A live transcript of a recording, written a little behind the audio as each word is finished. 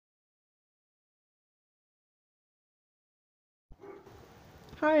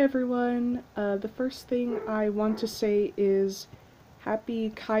Hi everyone! The first thing I want to say is happy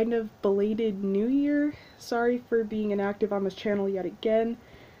kind of belated New Year. Sorry for being inactive on this channel yet again,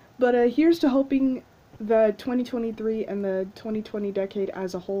 but here's to hoping the 2023 and the 2020 decade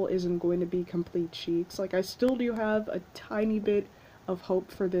as a whole isn't going to be complete cheeks. Like, I still do have a tiny bit of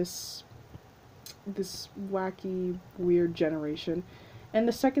hope for this wacky, weird generation. And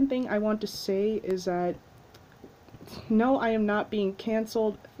the second thing I want to say is that no, I am not being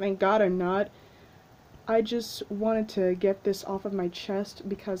cancelled. Thank God I'm not. I just wanted to get this off of my chest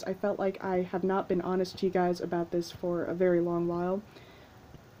because I felt like I have not been honest to you guys about this for a very long while.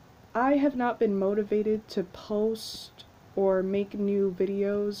 I have not been motivated to post or make new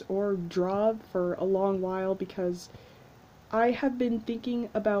videos or draw for a long while because I have been thinking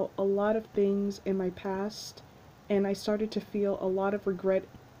about a lot of things in my past, and I started to feel a lot of regret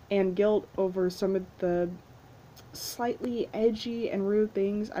and guilt over some of the slightly edgy and rude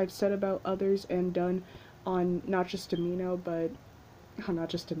things I've said about others and done on not just Amino, but not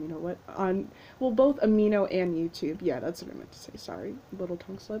just Amino, what? On, well, both Amino and YouTube. Yeah, that's what I meant to say. Sorry, little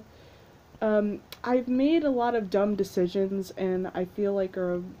tongue slip. I've made a lot of dumb decisions, and I feel like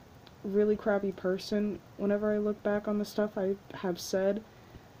a really crappy person whenever I look back on the stuff I have said.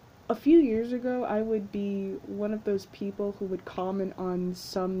 A few years ago, I would be one of those people who would comment on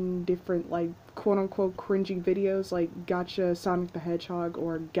some different, like, quote-unquote cringy videos, like Gotcha Sonic the Hedgehog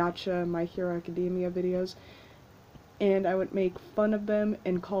or Gotcha My Hero Academia videos, and I would make fun of them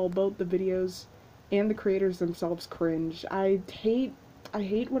and call both the videos and the creators themselves cringe. I hate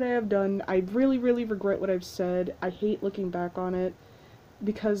what I have done. I really regret what I've said. I hate looking back on it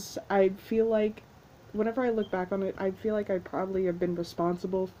because I feel like whenever I look back on it, I feel like I probably have been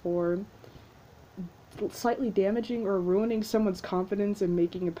responsible for slightly damaging or ruining someone's confidence in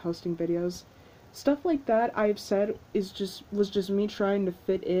making and posting videos. Stuff like that I've said was just me trying to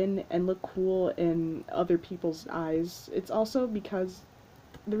fit in and look cool in other people's eyes. It's also because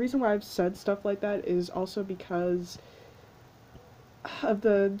the reason why I've said stuff like that is also because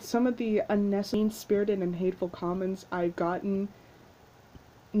of some of the unnecessary, mean-spirited and hateful comments I've gotten,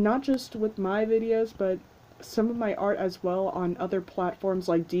 not just with my videos, but some of my art as well on other platforms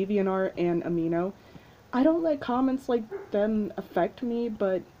like DeviantArt and Amino. I don't let comments like them affect me,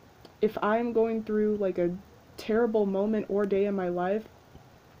 but if I'm going through like a terrible moment or day in my life,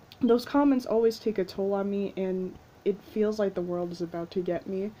 those comments always take a toll on me, and it feels like the world is about to get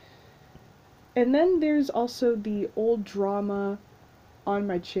me. And then there's also the old drama on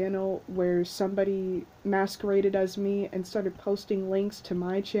my channel where somebody masqueraded as me and started posting links to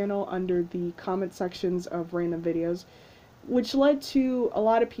my channel under the comment sections of random videos, which led to a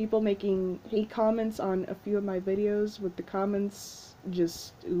lot of people making hate comments on a few of my videos, with the comments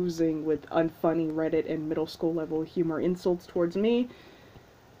just oozing with unfunny Reddit and middle school level humor insults towards me.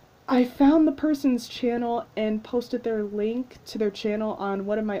 I found the person's channel and posted their link to their channel on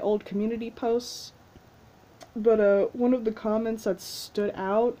one of my old community posts. But one of the comments that stood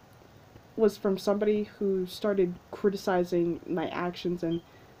out was from somebody who started criticizing my actions and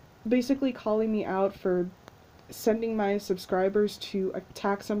basically calling me out for sending my subscribers to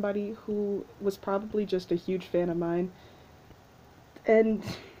attack somebody who was probably just a huge fan of mine. And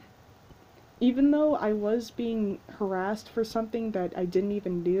even though I was being harassed for something that I didn't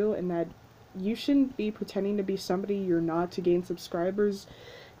even do, and that you shouldn't be pretending to be somebody you're not to gain subscribers,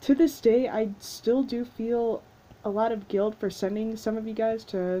 to this day, I still do feel a lot of guilt for sending some of you guys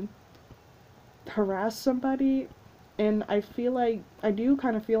to harass somebody, and I do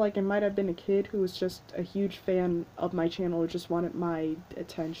kind of feel like it might have been a kid who was just a huge fan of my channel, who just wanted my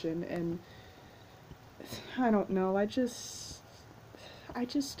attention, and I don't know, I just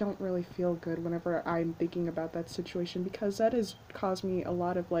don't really feel good whenever I'm thinking about that situation, because that has caused me a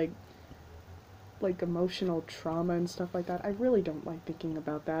lot of like emotional trauma and stuff like that. I really don't like thinking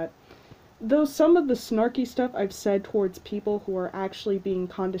about that. Though some of the snarky stuff I've said towards people who are actually being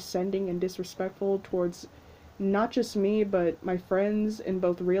condescending and disrespectful towards not just me, but my friends in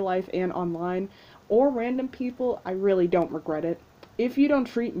both real life and online, or random people, I really don't regret it. If you don't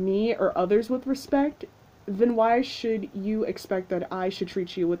treat me or others with respect, then why should you expect that I should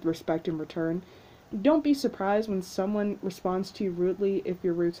treat you with respect in return? Don't be surprised when someone responds to you rudely if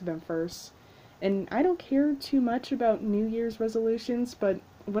you're rude to them first. And I don't care too much about New Year's resolutions, but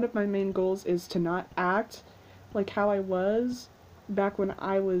one of my main goals is to not act like how I was back when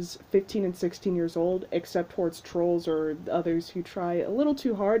I was 15 and 16 years old, except towards trolls or others who try a little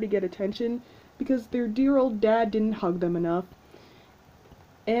too hard to get attention because their dear old dad didn't hug them enough.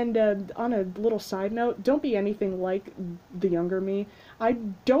 And on a little side note, don't be anything like the younger me. I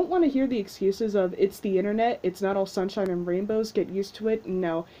don't want to hear the excuses of it's the internet, it's not all sunshine and rainbows, get used to it.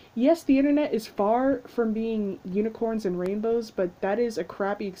 No. Yes, the internet is far from being unicorns and rainbows, but that is a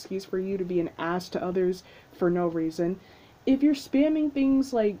crappy excuse for you to be an ass to others for no reason. If you're spamming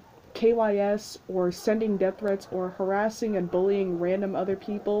things like KYS or sending death threats or harassing and bullying random other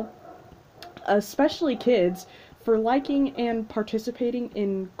people, especially kids, for liking and participating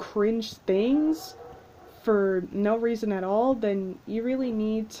in cringe things for no reason at all, then you really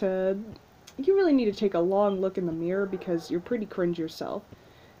need to take a long look in the mirror because you're pretty cringe yourself.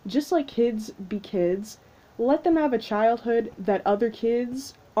 Just like kids be kids, let them have a childhood that other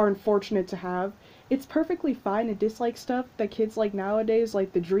kids are unfortunate to have. It's perfectly fine to dislike stuff that kids like nowadays,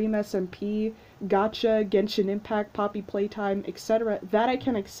 like the Dream SMP, Gotcha, Genshin Impact, Poppy Playtime, etc. That I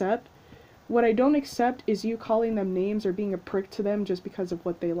can accept. What I don't accept is you calling them names or being a prick to them just because of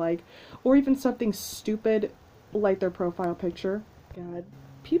what they like, or even something stupid like their profile picture. God,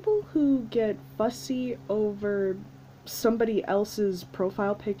 people who get fussy over somebody else's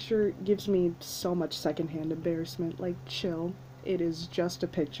profile picture gives me so much secondhand embarrassment. Like, chill. It is just a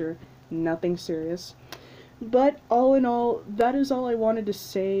picture, nothing serious. But all in all, that is all I wanted to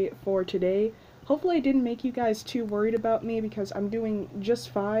say for today. Hopefully I didn't make you guys too worried about me because I'm doing just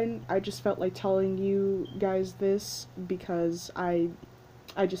fine. I just felt like telling you guys this because I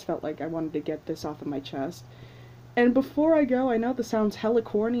just felt like I wanted to get this off of my chest. And before I go, I know this sounds hella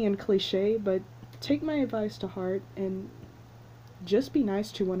corny and cliche, but take my advice to heart and just be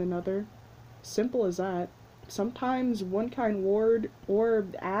nice to one another. Simple as that. Sometimes one kind word or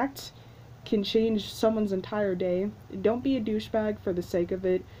act can change someone's entire day. Don't be a douchebag for the sake of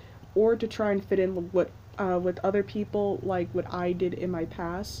it, or to try and fit in with other people like what I did in my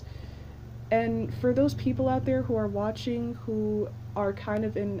past. And for those people out there who are watching who are kind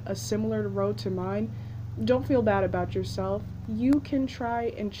of in a similar road to mine, don't feel bad about yourself. You can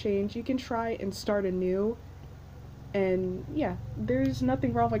try and change. You can try and start anew. And yeah, there's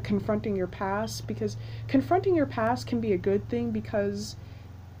nothing wrong with confronting your past, because confronting your past can be a good thing because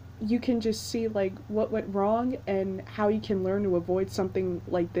you can just see like what went wrong and how you can learn to avoid something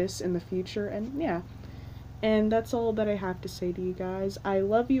like this in the future. And yeah, and that's all that I have to say to you guys. I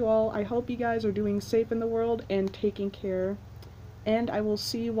love you all. I hope you guys are doing safe in the world and taking care, and I will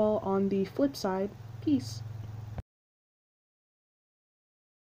see you all on the flip side. Peace.